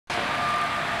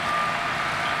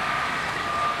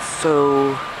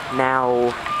So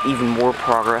now even more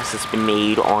progress has been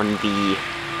made on the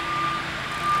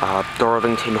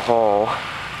Darlington Hall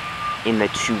in the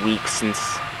 2 weeks since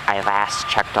I last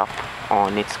checked up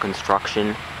on its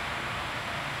construction.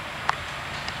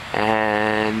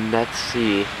 And let's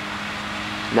see,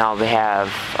 now they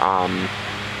have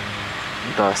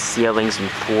the ceilings and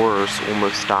floors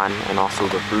almost done, and also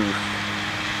the roof.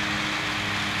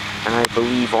 And I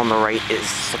believe on the right is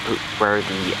where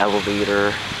the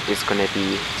elevator is going to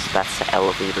be, so that's the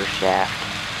elevator shaft.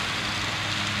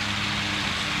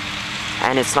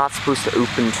 And it's not supposed to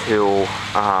open till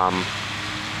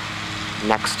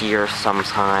next year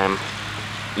sometime,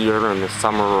 either in the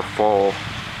summer or fall.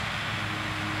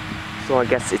 So I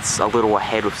guess it's a little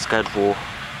ahead of schedule.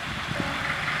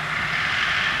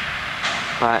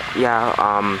 But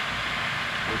yeah,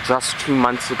 just 2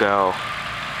 months ago,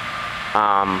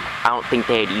 I don't think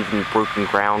they had even broken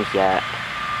ground yet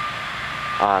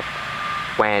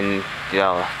when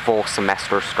the fall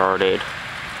semester started,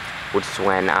 which is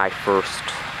when I first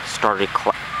started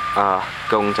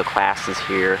going to classes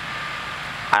here.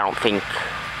 I don't think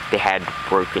they had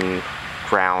broken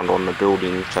ground on the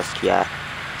building just yet.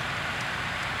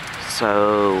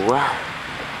 So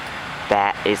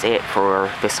that is it for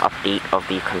this update of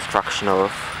the construction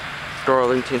of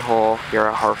Darlington Hall here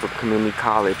at Harford Community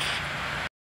College.